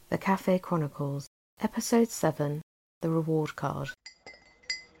The Café Chronicles, Episode 7, The Reward Card.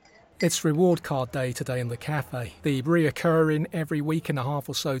 It's reward card day today in the cafe, the reoccurring every week and a half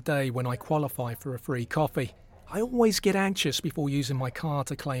or so day when I qualify for a free coffee. I always get anxious before using my card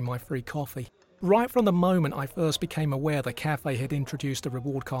to claim my free coffee. Right from the moment I first became aware the cafe had introduced a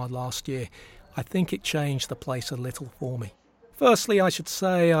reward card last year, I think it changed the place a little for me. Firstly, I should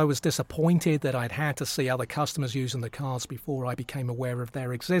say I was disappointed that I'd had to see other customers using the cards before I became aware of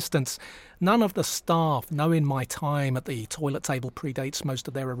their existence. None of the staff, knowing my time at the toilet table predates most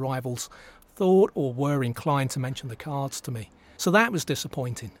of their arrivals, thought or were inclined to mention the cards to me. So that was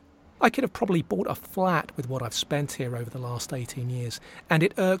disappointing. I could have probably bought a flat with what I've spent here over the last 18 years, and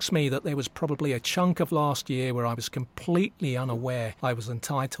it irks me that there was probably a chunk of last year where I was completely unaware I was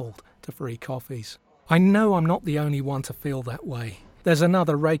entitled to free coffees. I know I'm not the only one to feel that way. There's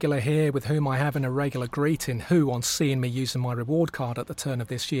another regular here with whom I have an irregular greeting who, on seeing me using my reward card at the turn of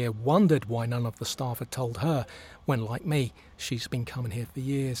this year, wondered why none of the staff had told her, when, like me, she's been coming here for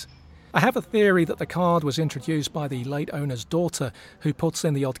years. I have a theory that the card was introduced by the late owner's daughter, who puts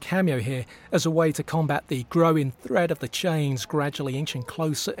in the odd cameo here as a way to combat the growing thread of the chains gradually inching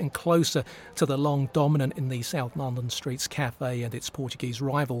closer and closer to the long dominant in the South London streets cafe and its Portuguese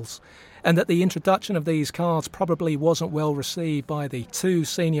rivals, and that the introduction of these cards probably wasn't well received by the two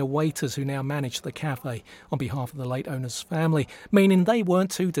senior waiters who now manage the cafe on behalf of the late owner's family, meaning they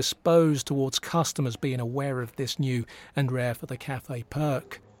weren't too disposed towards customers being aware of this new and rare for the cafe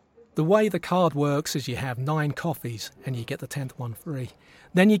perk. The way the card works is you have 9 coffees and you get the 10th one free.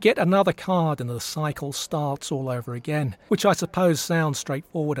 Then you get another card and the cycle starts all over again, which I suppose sounds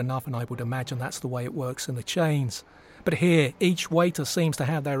straightforward enough, and I would imagine that's the way it works in the chains. But here, each waiter seems to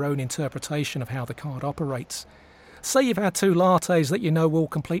have their own interpretation of how the card operates. Say you've had 2 lattes that you know will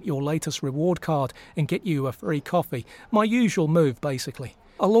complete your latest reward card and get you a free coffee. My usual move, basically.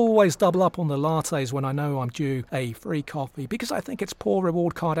 I'll always double up on the lattes when I know I'm due a free coffee, because I think it's poor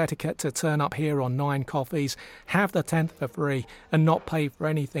reward card etiquette to turn up here on 9 coffees, have the 10th for free, and not pay for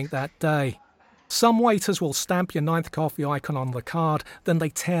anything that day. Some waiters will stamp your 9th coffee icon on the card, then they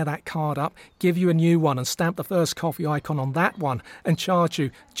tear that card up, give you a new one and stamp the first coffee icon on that one and charge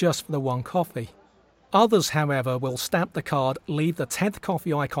you just for the 1 coffee. Others, however, will stamp the card, leave the 10th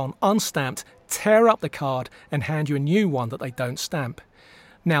coffee icon unstamped, tear up the card and hand you a new one that they don't stamp.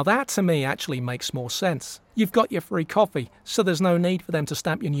 Now that to me actually makes more sense. You've got your free coffee, so there's no need for them to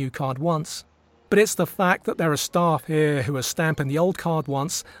stamp your new card once. But it's the fact that there are staff here who are stamping the old card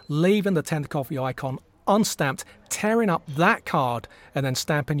once, leaving the 10th coffee icon unstamped, tearing up that card and then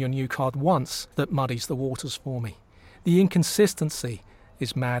stamping your new card once that muddies the waters for me. The inconsistency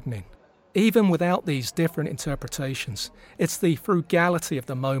is maddening. Even without these different interpretations, it's the frugality of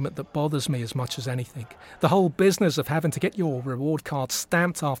the moment that bothers me as much as anything. The whole business of having to get your reward card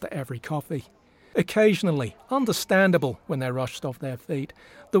stamped after every coffee. Occasionally, understandable when they're rushed off their feet,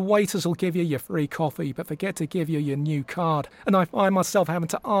 the waiters will give you your free coffee but forget to give you your new card, and I find myself having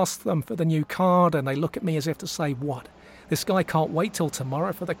to ask them for the new card and they look at me as if to say, what? This guy can't wait till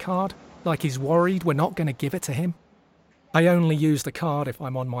tomorrow for the card? Like he's worried we're not going to give it to him? I only use the card if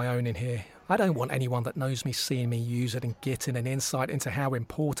I'm on my own in here. I don't want anyone that knows me seeing me use it and getting an insight into how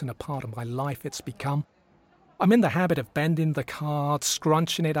important a part of my life it's become. I'm in the habit of bending the card,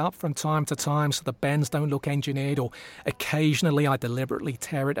 scrunching it up from time to time so the bends don't look engineered, or occasionally I deliberately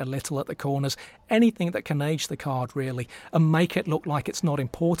tear it a little at the corners. Anything that can age the card, really, and make it look like it's not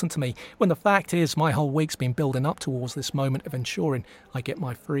important to me, when the fact is my whole week's been building up towards this moment of ensuring I get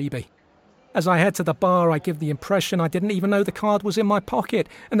my freebie. As I head to the bar, I give the impression I didn't even know the card was in my pocket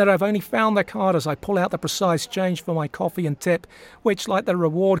and that I've only found the card as I pull out the precise change for my coffee and tip, which, like the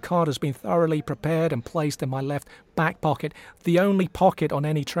reward card, has been thoroughly prepared and placed in my left back pocket, the only pocket on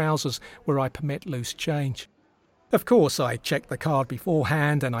any trousers where I permit loose change. Of course, I check the card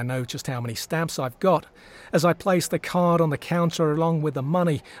beforehand and I know just how many stamps I've got. As I place the card on the counter along with the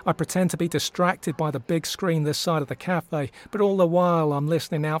money, I pretend to be distracted by the big screen this side of the cafe, but all the while I'm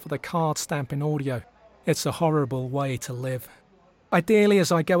listening out for the card stamping audio. It's a horrible way to live. Ideally,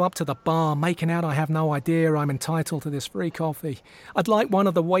 as I go up to the bar, making out I have no idea I'm entitled to this free coffee, I'd like one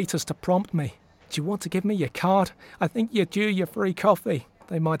of the waiters to prompt me. Do you want to give me your card? I think you're due your free coffee,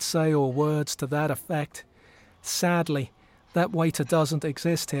 they might say, or words to that effect. Sadly, that waiter doesn't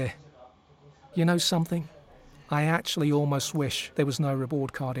exist here. You know something? I actually almost wish there was no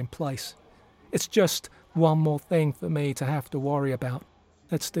reward card in place. It's just one more thing for me to have to worry about.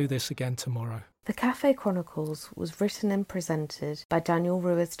 Let's do this again tomorrow. The Café Chronicles was written and presented by Daniel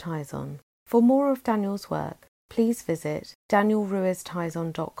Ruiz Tizon. For more of Daniel's work, please visit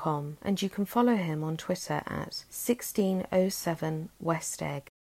danielruiztizon.com, and you can follow him on Twitter at 1607 West Egg.